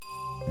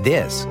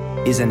This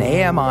is an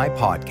AMI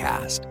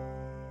podcast.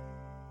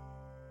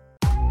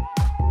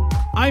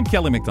 I'm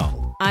Kelly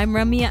McDonald. I'm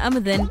Ramya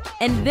Amadin,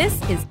 and this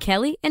is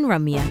Kelly and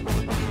Ramya.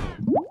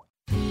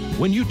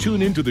 When you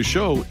tune into the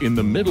show in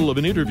the middle of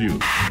an interview.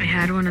 I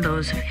had one of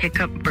those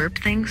hiccup burp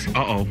things.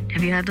 Uh-oh.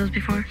 Have you had those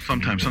before?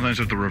 Sometimes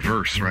it's the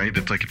reverse, right?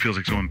 It's like it feels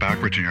like it's going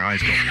backwards and your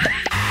eyes go.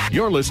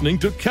 You're listening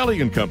to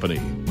Kelly and Company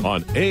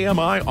on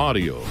AMI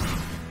Audio.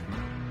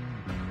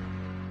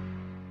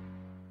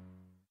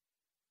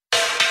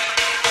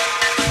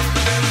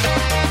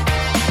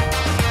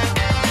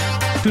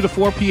 2 to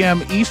 4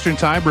 p.m. Eastern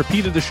Time.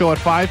 Repeated the show at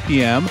 5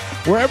 p.m.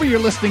 Wherever you're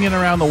listening in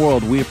around the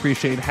world, we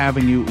appreciate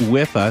having you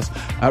with us.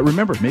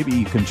 Remember, maybe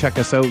you can check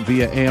us out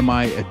via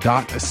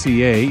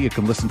AMI.ca. You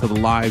can listen to the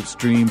live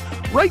stream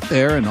right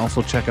there and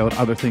also check out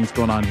other things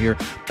going on here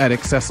at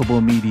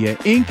Accessible Media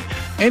Inc.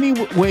 Any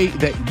way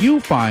that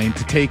you find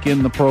to take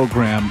in the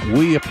program,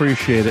 we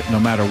appreciate it no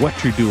matter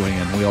what you're doing.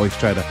 And we always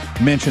try to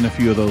mention a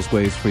few of those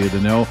ways for you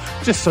to know,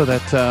 just so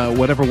that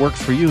whatever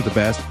works for you the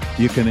best,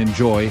 you can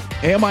enjoy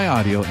AMI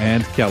Audio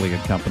and Kelly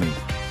and Company.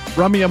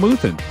 Ramya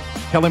Amuthan,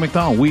 Kelly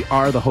McDonald, we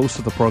are the hosts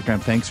of the program.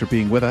 Thanks for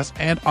being with us.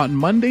 And on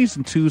Mondays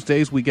and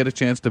Tuesdays, we get a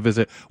chance to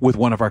visit with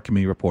one of our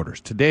community reporters.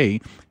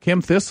 Today,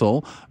 Kim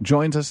Thistle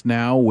joins us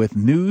now with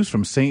news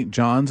from St.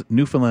 John's,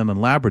 Newfoundland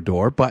and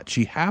Labrador, but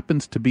she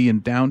happens to be in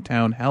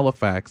downtown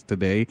Halifax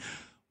today.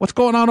 What's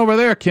going on over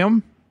there,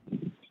 Kim?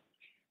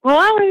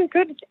 Well,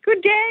 good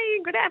day,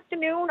 good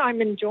afternoon.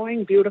 I'm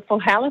enjoying beautiful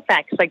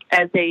Halifax, like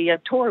as a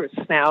tourist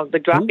now. The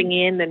dropping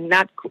in and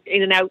not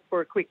in and out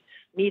for a quick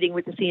meeting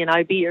with the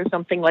CNIB or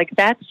something like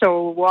that.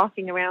 So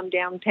walking around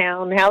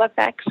downtown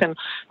Halifax, and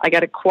I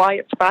got a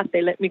quiet spot.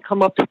 They let me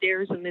come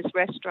upstairs in this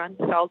restaurant,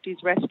 Salty's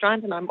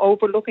Restaurant, and I'm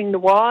overlooking the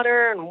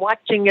water and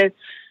watching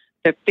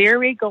the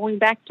ferry going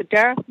back to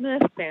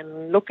Dartmouth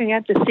and looking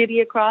at the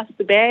city across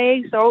the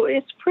bay. So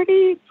it's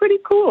pretty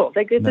cool.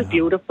 Like, it's a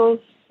beautiful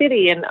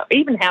city, and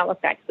even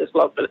Halifax is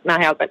lovely.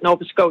 Not Halifax,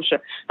 Nova Scotia.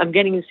 I'm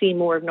getting to see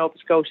more of Nova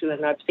Scotia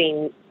than I've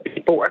seen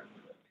before.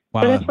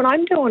 Wow. So that's what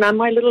I'm doing on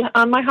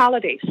my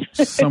holidays.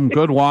 Some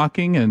good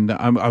walking, and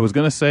I was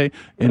going to say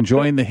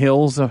enjoying the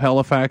hills of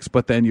Halifax,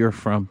 but then you're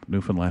from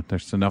Newfoundland.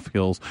 There's enough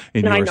hills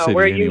in your city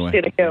we're anyway. Used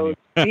to the hills.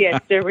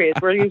 Yes, there is.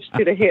 We're used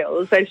to the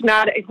hills. It's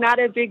not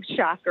a big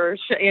shock or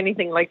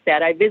anything like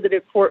that. I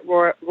visited Port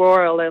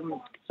Royal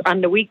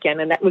on the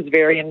weekend, and that was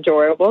very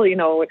enjoyable. You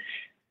know,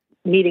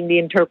 meeting the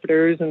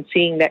interpreters and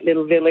seeing that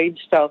little village.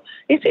 So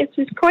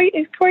it's quite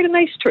a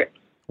nice trip.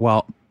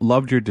 Well,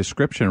 loved your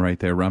description right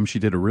there, Rum. She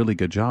did a really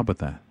good job with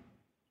that.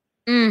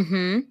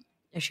 Mm-hmm.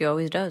 As she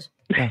always does.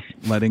 Yeah,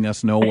 letting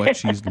us know what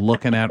she's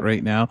looking at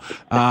right now.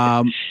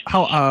 How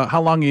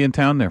long are you in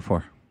town there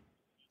for?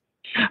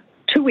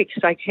 2 weeks.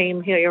 I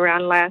came here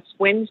around last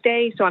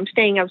Wednesday, so I'm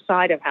staying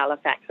outside of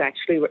Halifax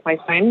actually with my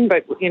friend.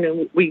 But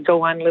we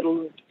go on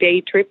little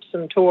day trips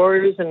and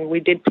tours, and we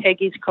did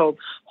Peggy's Cove.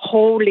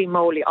 Holy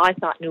moly! I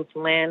thought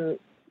Newfoundland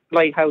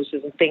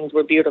lighthouses and things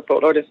were beautiful,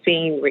 or the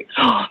scenery.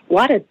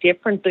 What a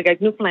difference! Like,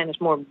 Newfoundland is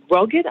more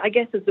rugged, I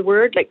guess is the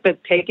word. Like the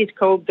Peggy's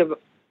Cove, the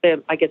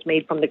I guess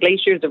made from the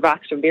glaciers, the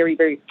rocks are very,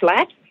 very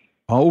flat.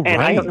 Oh, right.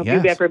 And I don't know if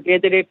you've ever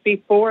visited it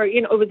before.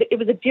 It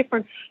was a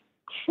different,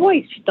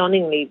 quite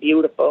stunningly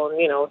beautiful,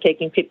 and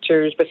taking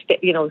pictures, but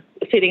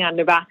sitting on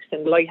the rocks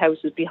and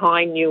lighthouses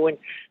behind you, and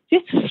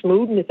just the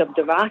smoothness of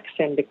the rocks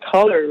and the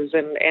colors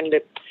and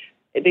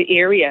the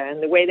area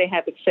and the way they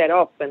have it set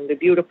up and the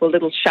beautiful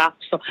little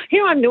shops. So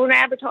here I'm doing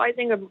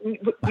advertising,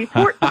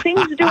 reporting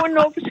things to do in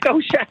Nova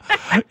Scotia.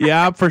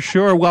 Yeah, for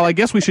sure. Well, I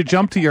guess we should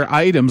jump to your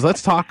items.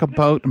 Let's talk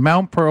about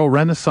Mount Pearl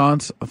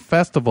Renaissance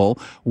Festival.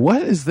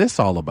 What is this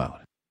all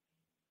about?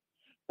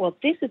 Well,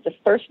 this is the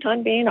first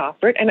time being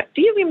offered. And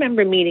do you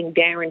remember meeting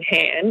Darren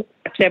Han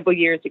several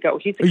years ago?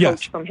 He's a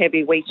coach from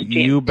Heavyweights Gym.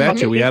 You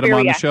betcha. We had him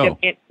on the show.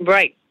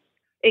 Right.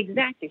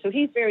 Exactly. So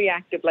he's very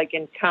active, like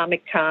in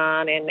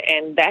Comic-Con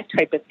and that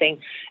type of thing,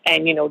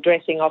 and,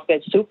 dressing up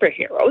as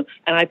superheroes.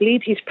 And I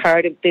believe he's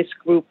part of this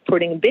group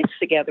putting this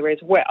together as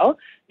well,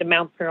 the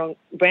Mount Pearl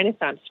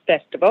Renaissance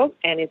Festival.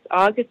 And it's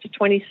August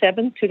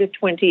 27th to the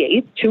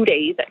 28th, 2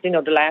 days,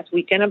 the last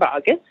weekend of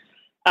August.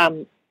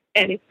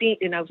 And it's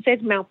says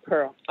Mount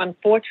Pearl.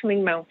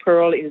 Unfortunately, Mount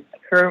Pearl is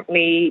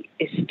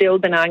still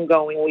been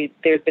ongoing.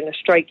 There's been a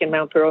strike in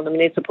Mount Pearl, the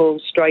municipal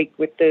strike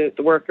with the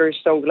workers.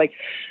 So, like,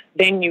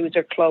 venues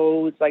are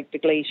closed, like the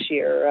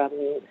Glacier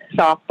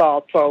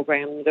softball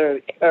programs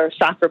or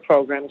soccer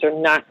programs are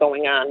not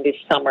going on this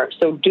summer.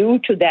 So due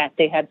to that,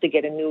 they had to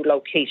get a new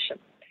location.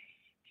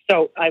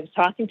 So I was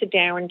talking to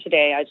Darren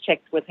today. I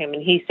checked with him,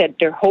 and he said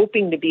they're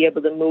hoping to be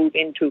able to move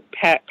into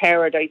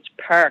Paradise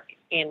Park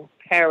in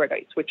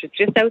Paradise, which is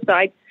just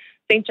outside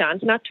St.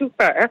 John's, not too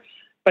far,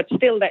 but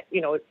still that,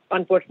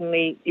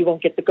 unfortunately, you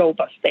won't get the GO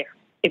bus there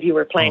if you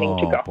were planning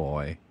to go. Oh,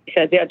 boy.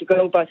 Because the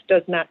GO bus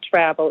does not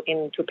travel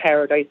into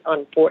Paradise,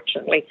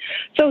 unfortunately.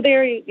 So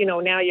there,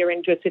 now you're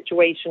into a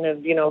situation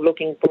of,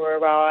 looking for a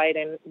ride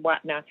and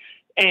whatnot.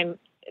 And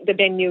the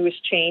venue has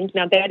changed.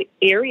 Now, that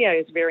area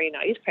is very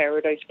nice,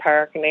 Paradise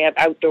Park, and they have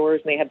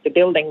outdoors, and they have the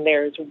building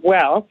there as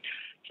well.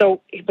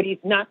 So, but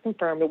he's not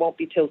confirmed. It won't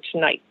be till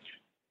tonight.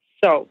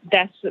 So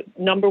that's the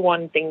number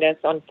one thing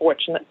that's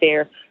unfortunate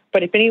there.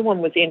 But if anyone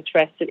was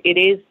interested, it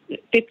is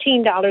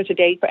 $15 a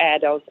day for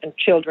adults and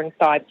children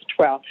 5 to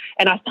 12.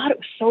 And I thought it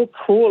was so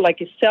cool. Like,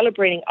 it's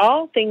celebrating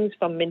all things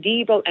from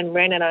medieval and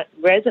Renaissance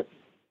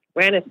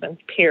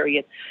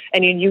period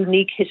and a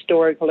unique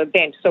historical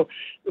event. So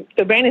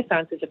the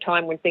Renaissance is a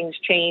time when things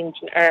changed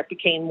and art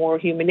became more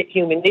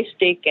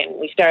humanistic, and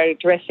we started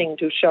dressing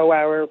to show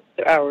our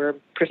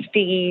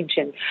prestige,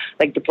 and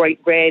like the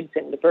bright reds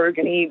and the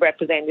burgundy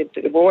represented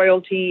the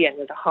royalty, and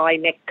the high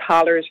neck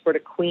collars for the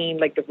queen,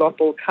 like the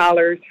ruffled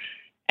collars.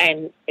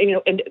 And,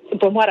 and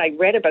from what I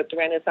read about the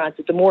Renaissance,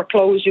 the more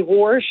clothes you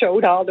wore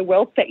showed all the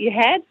wealth that you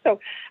had. So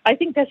I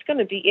think that's going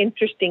to be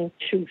interesting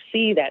to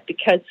see that,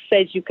 because it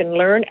says you can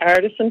learn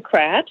artisan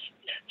crafts.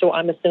 So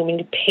I'm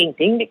assuming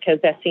painting, because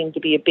that seemed to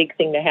be a big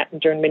thing that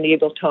happened during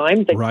medieval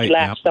times. The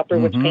Last Supper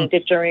was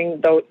painted during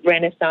the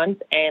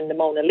Renaissance, and the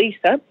Mona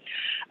Lisa.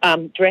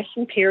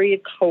 Dressing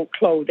period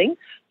clothing.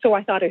 So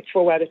I thought I'd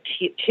throw out a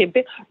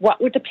tidbit.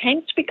 What would the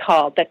pants be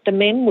called that the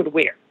men would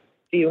wear?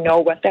 Do you know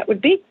what that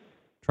would be?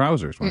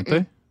 Trousers, weren't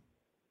they?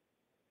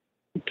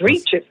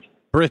 Breeches.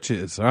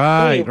 Breeches.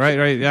 Right.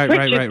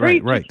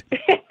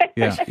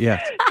 Yeah.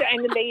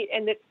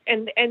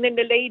 And then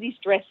the ladies'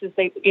 dresses,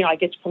 they, I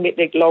guess, from it,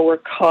 like lower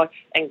cut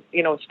and,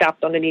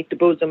 stopped underneath the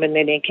bosom, and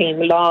then they came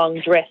long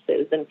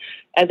dresses. And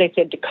as I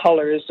said, the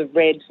colors, the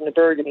reds and the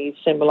burgundies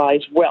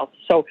symbolize wealth.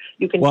 So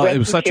you can. Well, it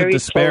was such a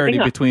disparity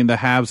between the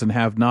haves and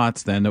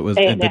have-nots. Then it was,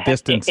 and the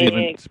distance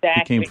even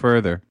became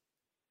further.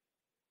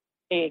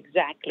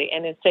 Exactly,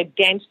 and it said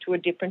dance to a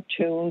different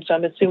tune. So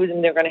I'm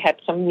assuming they're going to have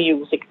some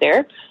music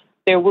there.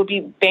 There will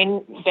be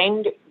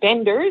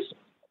vendors.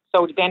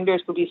 So the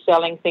vendors will be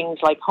selling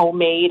things like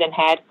homemade and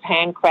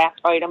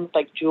handcraft items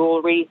like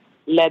jewelry,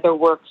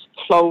 leatherworks,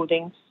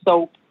 clothing,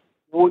 soap,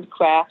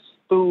 woodcrafts,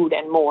 food,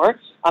 and more.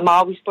 I'm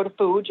always for the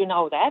food, you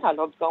know that. I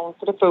love going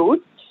for the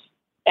food.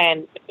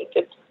 And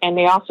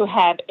they also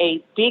have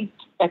a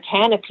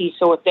canopy,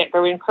 so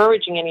they're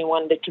encouraging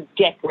anyone to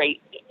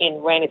decorate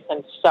in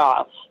Renaissance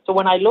style. So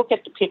when I look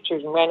at the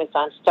pictures in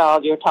Renaissance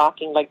style, you're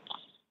talking like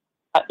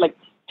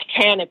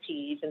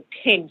canopies and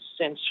tents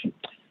and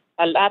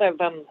a lot of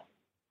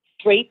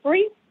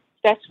drapery.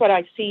 That's what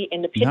I see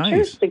in the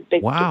pictures.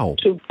 Nice. Wow.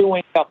 To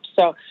doing up.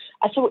 So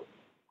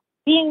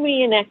being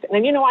reenacted,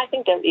 and I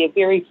think that'd be a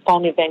very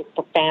fun event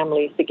for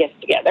families to get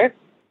together.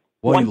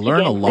 Well, you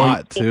learn a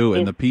lot too,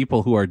 and the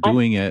people who are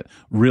doing it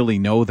really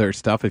know their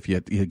stuff if you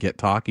get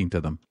talking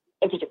to them.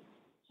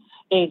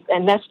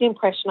 And that's the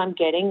impression I'm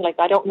getting. Like,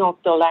 I don't know if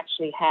they'll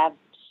actually have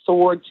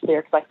swords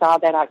there, because I saw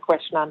that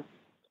question on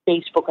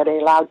Facebook. Are they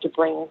allowed to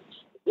bring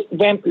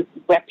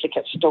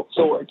replica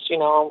swords?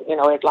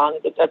 As long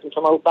as it doesn't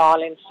promote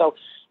violence. So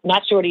I'm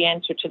not sure the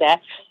answer to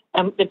that.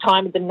 The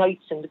time of the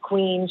knights and the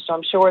queen. So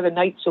I'm sure the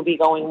knights will be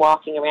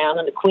walking around,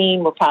 and the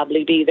queen will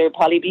probably be there.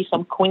 Probably be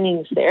some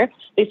queens there.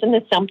 It's an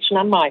assumption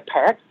on my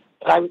part.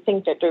 But I would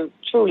think that they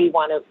truly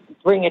want to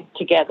bring it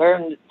together.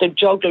 And the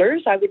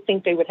jugglers, I would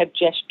think they would have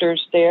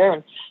gestures there.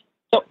 And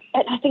so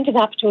I think an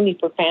opportunity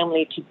for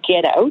family to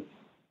get out,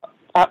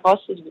 us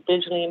as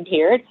visually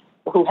impaired,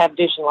 who have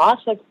vision loss,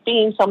 like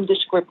being some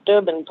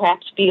descriptive and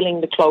perhaps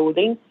feeling the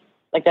clothing.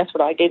 Like, that's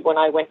what I did when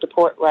I went to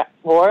Port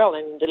Royal,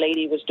 and the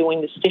lady was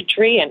doing the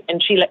stitchery,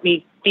 and she let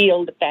me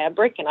feel the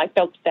fabric, and I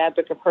felt the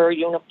fabric of her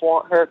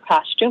uniform, her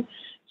costume.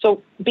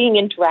 So being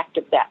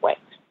interactive that way.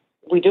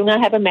 We do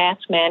not have a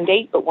mask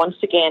mandate, but once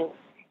again,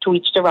 to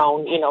each their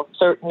own.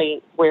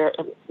 Certainly wear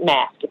a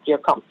mask if you're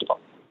comfortable,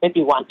 if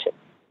you want to.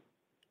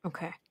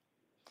 Okay.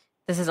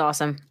 This is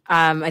awesome.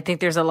 I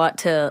think there's a lot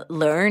to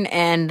learn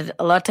and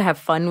a lot to have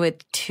fun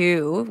with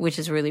too, which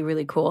is really,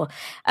 really cool.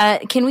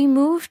 Can we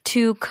move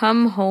to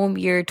Come Home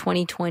Year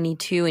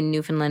 2022 in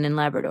Newfoundland and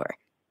Labrador?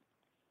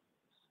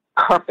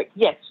 Perfect.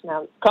 Yes.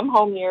 Now, Come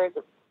Home Year,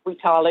 we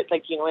call it,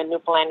 like, in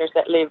Newfoundlanders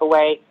that live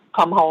away,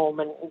 come home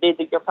and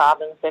visit your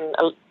province. And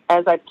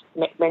as I've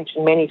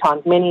mentioned many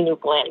times, many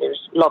Newfoundlanders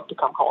love to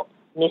come home,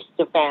 miss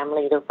their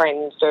family, their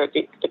friends, the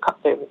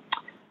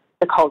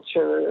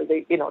culture,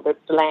 the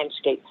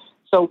landscape.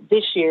 So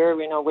this year,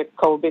 with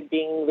COVID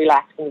being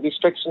relaxed and the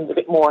restrictions a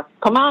bit more,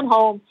 come on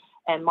home.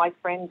 And my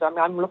friends,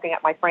 I'm looking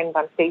at my friends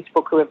on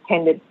Facebook who have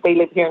attended, they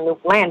live here in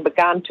Newfoundland, but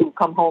gone to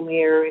Come Home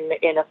Year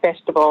in a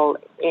festival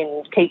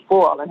in Cape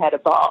Coral and had a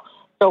ball.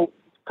 So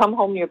Come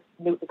Home Year,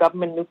 the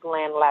government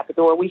Newfoundland and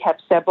Labrador, we have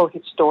several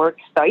historic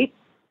sites.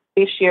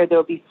 This year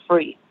they'll be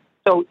free.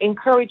 So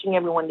encouraging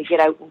everyone to get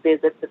out and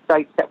visit the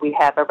sites that we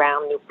have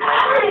around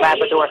Newfoundland and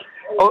Labrador.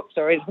 Oh,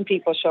 sorry, some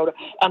people showed up.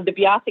 The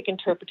Beothuk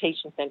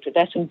Interpretation Centre,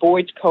 that's in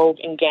Boyd's Cove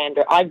in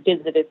Gander. I've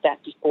visited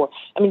that before.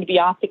 The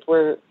Beothuk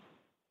were,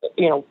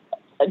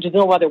 there's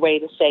no other way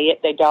to say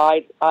it. They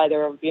died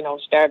either of,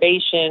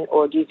 starvation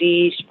or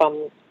disease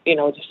from,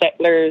 the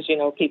settlers,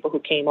 people who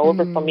came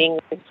over from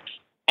England.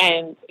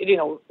 And,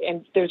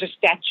 and there's a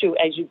statue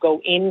as you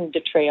go in the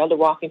trail, the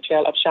walking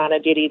trail of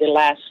Shauna Diddy, the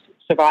last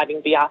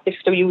surviving Beothuk.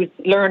 So you would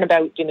learn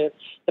about,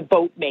 the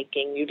boat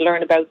making. You'd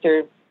learn about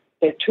their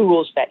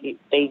tools that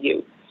they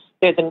use.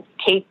 There's the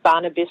Cape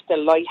Bonavista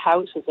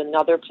Lighthouse is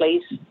another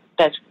place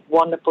that's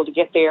wonderful to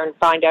get there and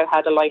find out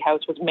how the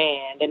lighthouse was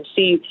manned and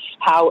see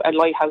how a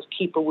lighthouse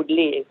keeper would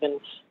live and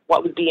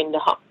what would be in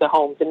the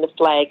homes and the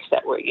flags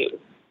that were used.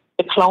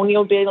 The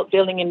Colonial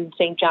Building in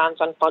St. John's,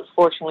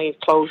 unfortunately, is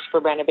closed for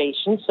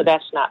renovation, so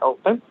that's not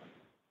open.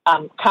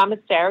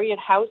 Commissariat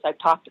House, I've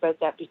talked about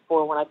that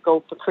before when I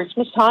go for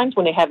Christmas times,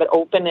 when they have it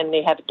open and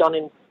they have it done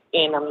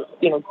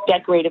in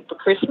decorated for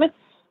Christmas.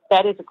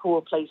 That is a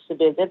cool place to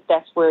visit.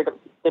 That's where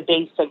the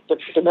base, like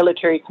the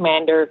military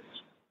commander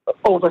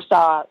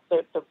oversaw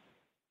the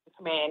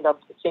command of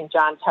St.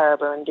 John's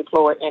Harbour and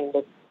deployed, and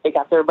they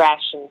got their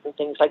rations and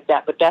things like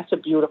that. But that's a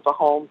beautiful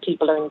home.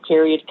 People are in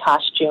period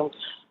costume.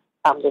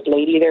 There's a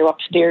lady there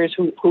upstairs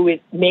who is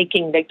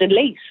making the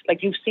lace.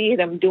 Like you see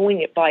them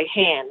doing it by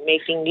hand,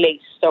 making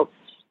lace. So,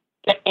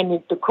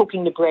 and they're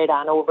cooking the bread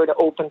on over the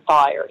open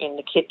fire in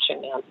the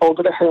kitchen,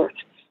 over the hearth.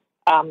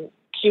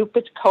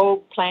 Cupid's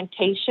Cove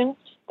Plantation,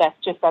 that's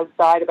just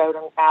outside, about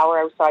an hour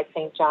outside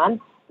St.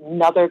 John.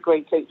 Another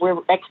great place. We're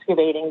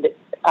excavating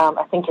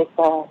I think it's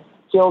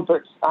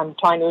Gilbert's. I'm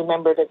trying to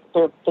remember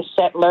the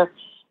settler,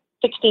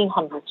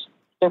 1600s.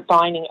 They're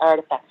finding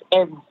artifacts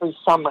every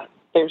summer.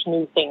 There's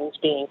new things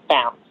being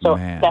found. So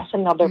that's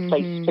another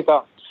place to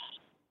go.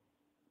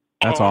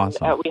 That's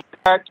awesome.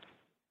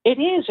 It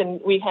is, and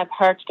we have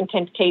Heart's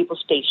Content Cable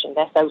Station.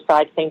 That's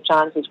outside St.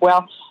 John's as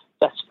well.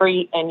 That's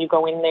free, and you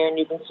go in there and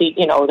you can see,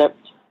 that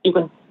you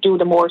can do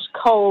the Morse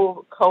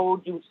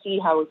code. You see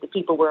how the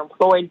people were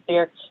employed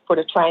there for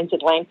the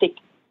transatlantic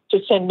to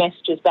send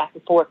messages back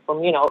and forth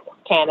from,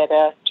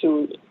 Canada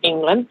to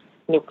England,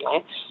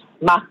 Newfoundland.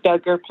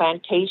 Mockdugger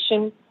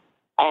Plantation.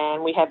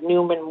 And we have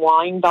Newman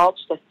Wine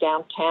Vaults that's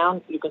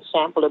downtown. You can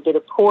sample a bit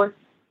of port.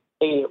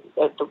 The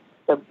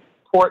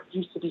port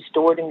used to be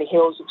stored in the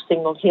hills of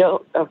Signal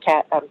Hill,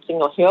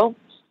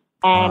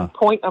 and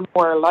Point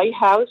Amour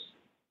Lighthouse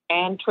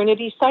and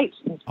Trinity Sites.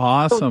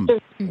 Awesome! So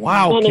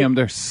wow, Kim,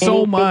 there's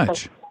so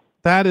much.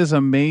 That is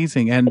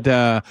amazing, and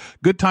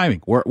good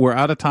timing. We're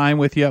out of time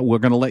with you. We're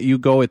going to let you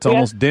go. It's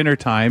almost dinner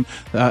time.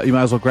 You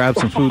might as well grab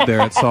some food there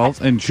at Salt's.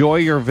 Enjoy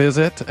your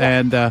visit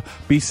and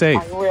be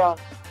safe. I will.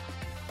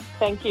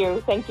 Thank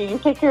you. You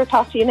take care.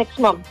 Talk to you next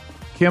month.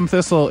 Kim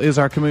Thistle is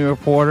our community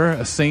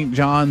reporter, St.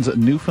 John's,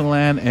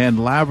 Newfoundland,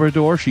 and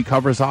Labrador. She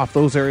covers off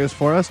those areas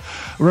for us.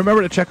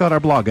 Remember to check out our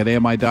blog at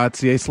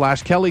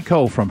ami.ca/Kelly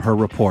Co from her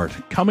report.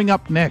 Coming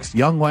up next,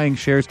 Young Wang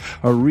shares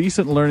her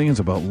recent learnings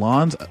about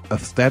lawns,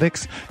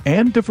 aesthetics,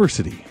 and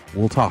diversity.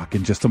 We'll talk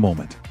in just a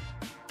moment.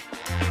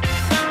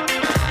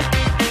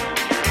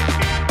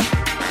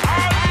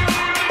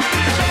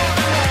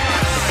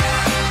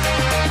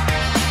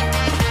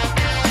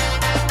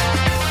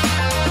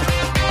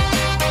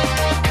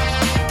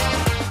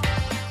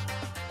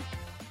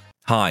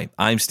 Hi,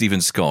 I'm Stephen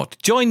Scott.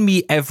 Join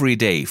me every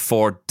day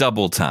for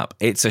Double Tap.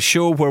 It's a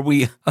show where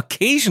we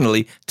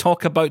occasionally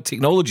talk about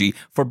technology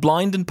for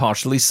blind and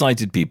partially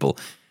sighted people.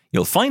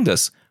 You'll find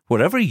us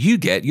wherever you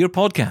get your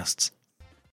podcasts.